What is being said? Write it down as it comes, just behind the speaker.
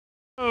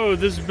Oh,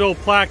 this is Bill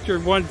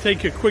Plachter. I want to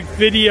take a quick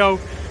video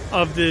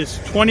of this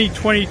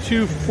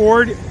 2022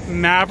 Ford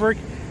Maverick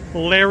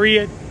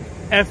Lariat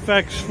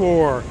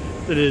FX4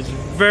 that is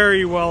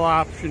very well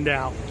optioned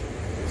out.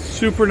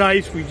 Super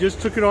nice. We just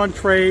took it on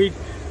trade.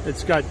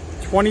 It's got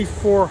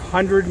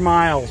 2,400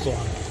 miles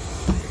on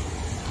it.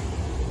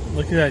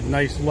 Look at that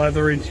nice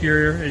leather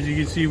interior. As you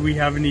can see, we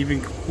haven't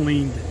even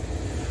cleaned it.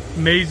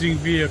 Amazing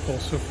vehicle.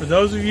 So for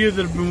those of you that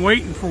have been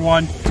waiting for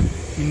one,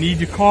 you need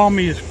to call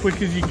me as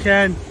quick as you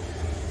can.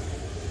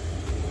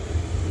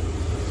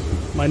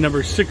 My number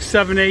is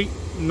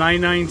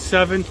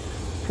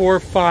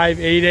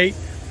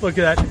 678-997-4588. Look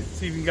at that.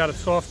 It's even got a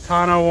soft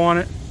tonneau on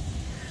it.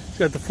 It's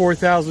got the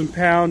 4,000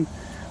 pound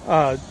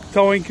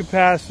towing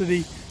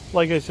capacity.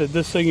 Like I said,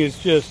 this thing is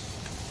just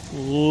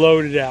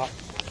loaded out.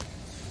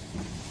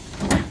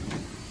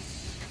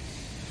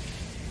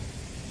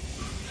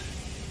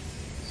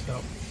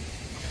 So,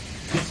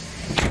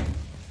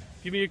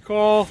 give me a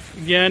call.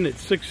 Again,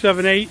 it's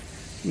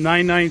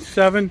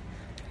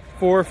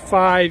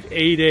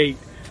 678-997-4588.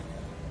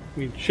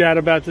 We can chat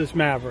about this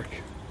Maverick.